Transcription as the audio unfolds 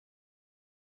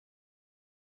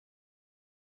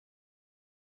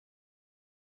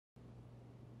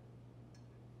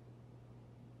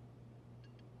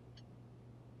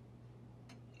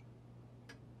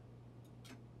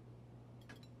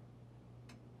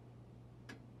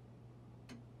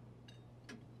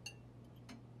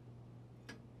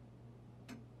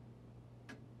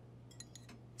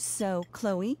So,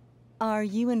 Chloe, are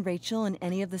you and Rachel in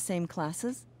any of the same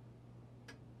classes?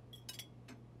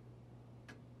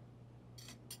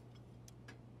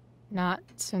 Not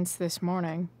since this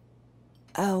morning.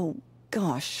 Oh,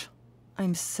 gosh.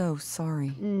 I'm so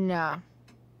sorry. Nah,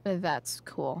 that's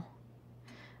cool.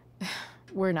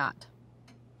 We're not.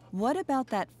 What about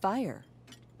that fire?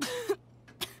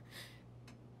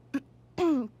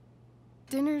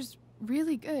 Dinner's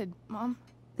really good, Mom.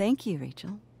 Thank you,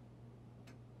 Rachel.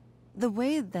 The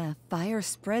way the fire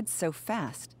spreads so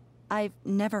fast, I've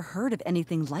never heard of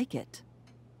anything like it.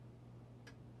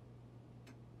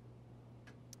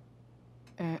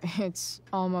 It's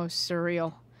almost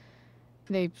surreal.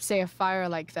 They say a fire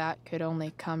like that could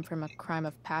only come from a crime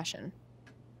of passion.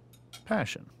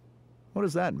 Passion? What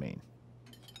does that mean?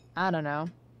 I don't know.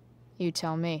 You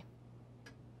tell me.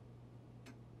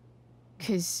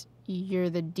 'Cause you're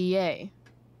the DA,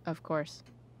 of course.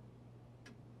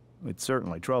 It's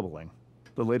certainly troubling.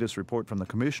 The latest report from the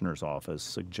Commissioner's office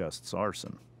suggests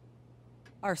arson.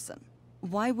 Arson.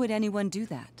 Why would anyone do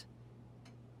that?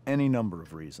 Any number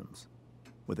of reasons.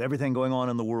 With everything going on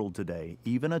in the world today,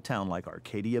 even a town like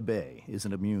Arcadia Bay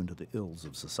isn't immune to the ills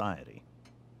of society.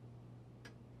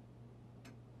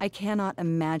 I cannot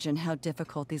imagine how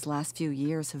difficult these last few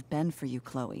years have been for you,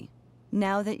 Chloe.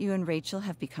 Now that you and Rachel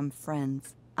have become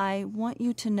friends, I want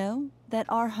you to know that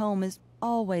our home is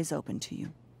always open to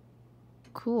you.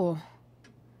 Cool.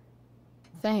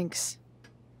 Thanks.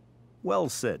 Well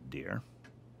said, dear.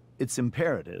 It's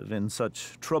imperative in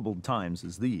such troubled times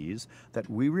as these that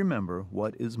we remember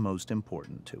what is most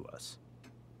important to us.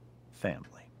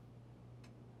 Family.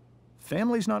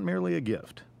 Family's not merely a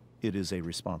gift, it is a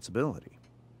responsibility.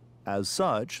 As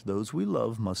such, those we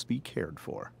love must be cared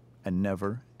for and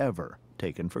never, ever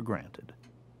taken for granted.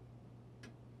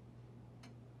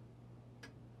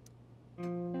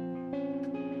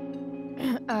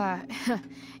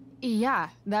 Yeah,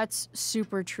 that's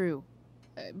super true.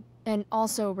 And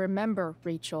also remember,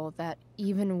 Rachel, that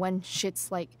even when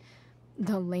shit's like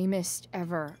the lamest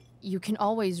ever, you can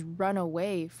always run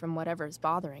away from whatever's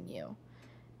bothering you.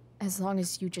 As long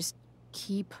as you just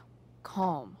keep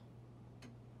calm.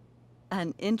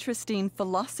 An interesting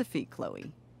philosophy,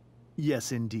 Chloe.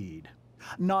 Yes, indeed.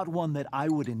 Not one that I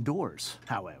would endorse,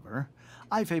 however.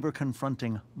 I favor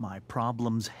confronting my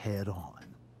problems head on.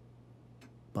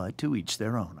 But to each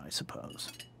their own, I suppose.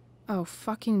 Oh,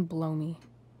 fucking blow me.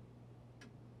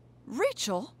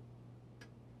 Rachel?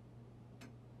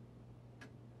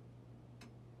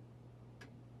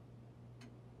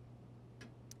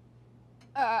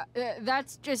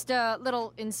 That's just a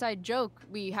little inside joke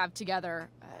we have together.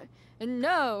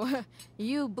 No,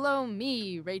 you blow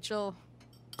me, Rachel.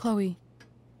 Chloe,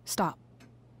 stop.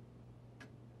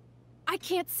 I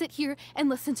can't sit here and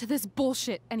listen to this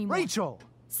bullshit anymore. Rachel!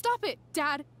 Stop it,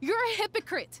 Dad. You're a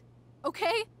hypocrite.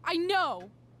 Okay? I know.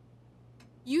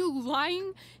 You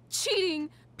lying, cheating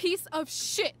piece of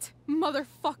shit,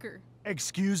 motherfucker.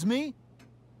 Excuse me?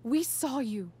 We saw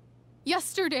you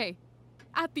yesterday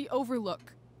at the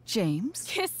Overlook James?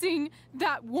 kissing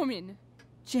that woman.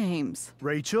 James.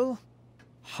 Rachel?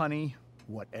 Honey,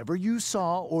 whatever you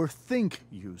saw or think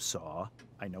you saw,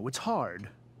 I know it's hard,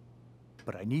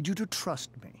 but I need you to trust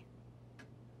me.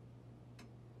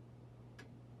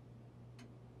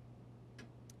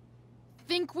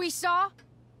 Think we saw?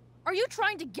 Are you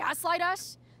trying to gaslight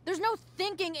us? There's no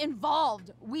thinking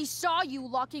involved. We saw you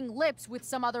locking lips with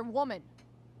some other woman.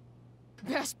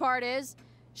 Best part is,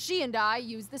 she and I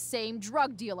use the same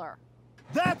drug dealer.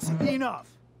 That's enough!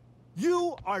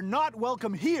 You are not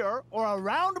welcome here or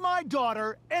around my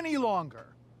daughter any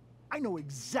longer. I know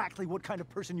exactly what kind of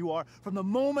person you are from the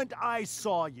moment I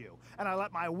saw you, and I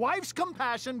let my wife's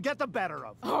compassion get the better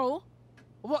of me. Oh?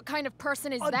 What kind of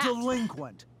person is A that?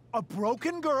 delinquent. A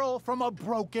broken girl from a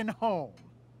broken home.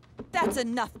 That's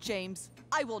enough, James.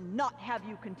 I will not have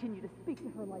you continue to speak to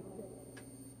her like this.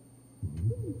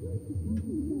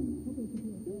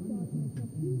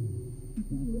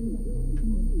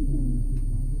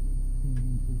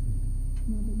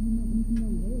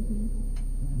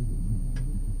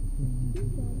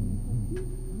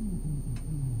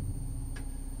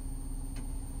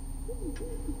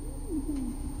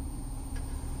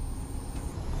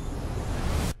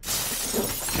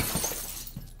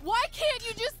 Why can't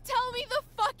you just tell me the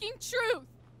fucking truth?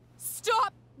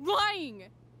 Stop lying.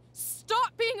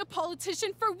 Stop being a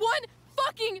politician for 1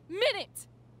 fucking minute.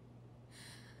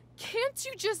 Can't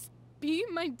you just be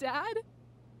my dad?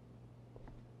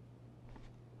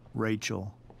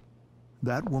 Rachel,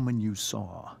 that woman you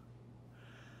saw,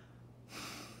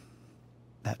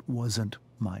 that wasn't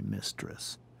my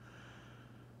mistress.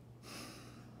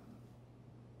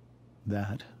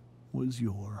 That was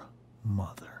your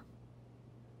mother.